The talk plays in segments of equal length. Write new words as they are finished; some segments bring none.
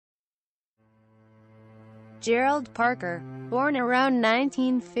Gerald Parker, born around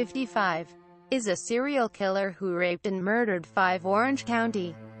 1955, is a serial killer who raped and murdered 5 Orange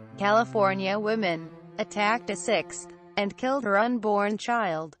County, California women, attacked a 6th, and killed her unborn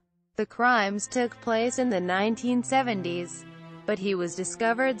child. The crimes took place in the 1970s, but he was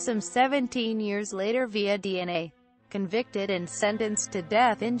discovered some 17 years later via DNA, convicted and sentenced to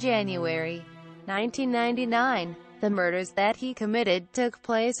death in January 1999. The murders that he committed took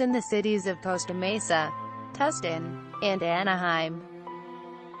place in the cities of Costa Mesa, Tustin, and Anaheim.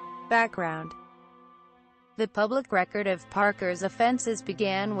 Background: the public record of Parker's offenses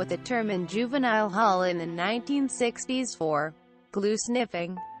began with a term in juvenile hall in the 1960s for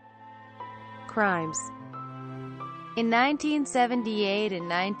glue-sniffing crimes. In 1978 and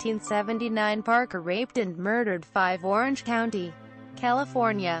 1979, Parker raped and murdered 5 Orange County,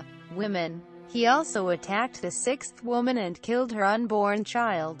 California, women. He also attacked the 6th woman and killed her unborn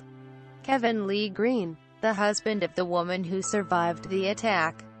child. Kevin Lee Green, the husband of the woman who survived the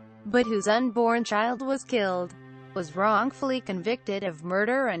attack, but whose unborn child was killed, was wrongfully convicted of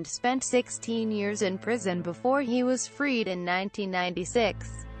murder and spent 16 years in prison before he was freed in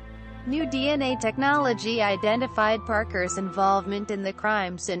 1996. New DNA technology identified Parker's involvement in the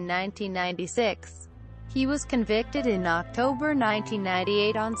crimes in 1996. He was convicted in October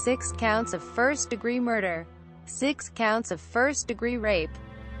 1998 on 6 counts of first-degree murder, 6 counts of first-degree rape,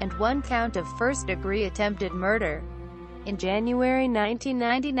 and 1 count of first-degree attempted murder. In January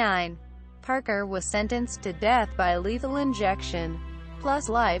 1999, Parker was sentenced to death by lethal injection, plus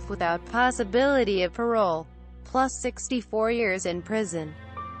life without possibility of parole, plus 64 years in prison.